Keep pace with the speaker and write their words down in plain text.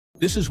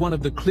This is one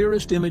of the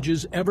clearest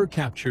images ever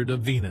captured of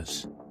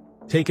Venus.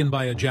 Taken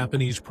by a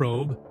Japanese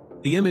probe,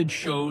 the image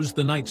shows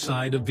the night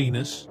side of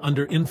Venus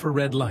under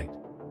infrared light.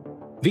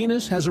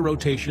 Venus has a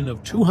rotation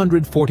of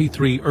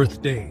 243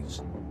 Earth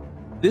days.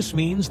 This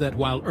means that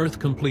while Earth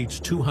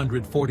completes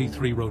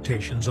 243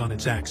 rotations on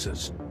its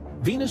axis,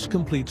 Venus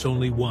completes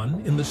only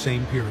one in the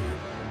same period.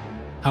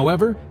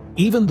 However,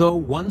 even though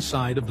one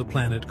side of the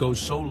planet goes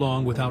so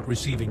long without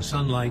receiving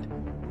sunlight,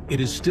 it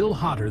is still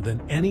hotter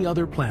than any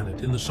other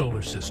planet in the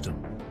solar system.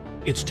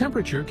 Its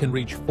temperature can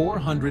reach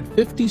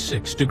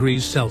 456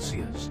 degrees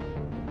Celsius.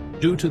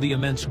 Due to the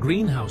immense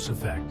greenhouse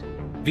effect,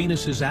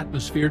 Venus's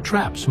atmosphere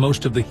traps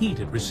most of the heat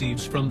it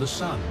receives from the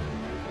sun,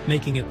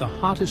 making it the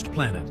hottest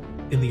planet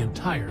in the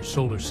entire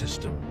solar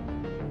system.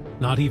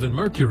 Not even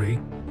Mercury,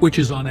 which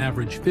is on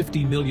average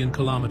 50 million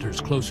kilometers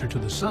closer to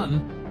the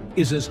sun,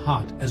 is as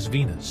hot as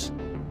Venus.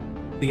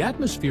 The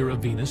atmosphere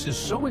of Venus is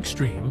so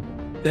extreme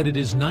that it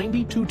is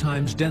 92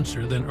 times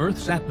denser than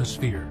Earth's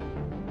atmosphere.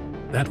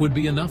 That would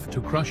be enough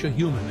to crush a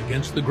human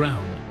against the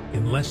ground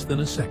in less than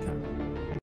a second.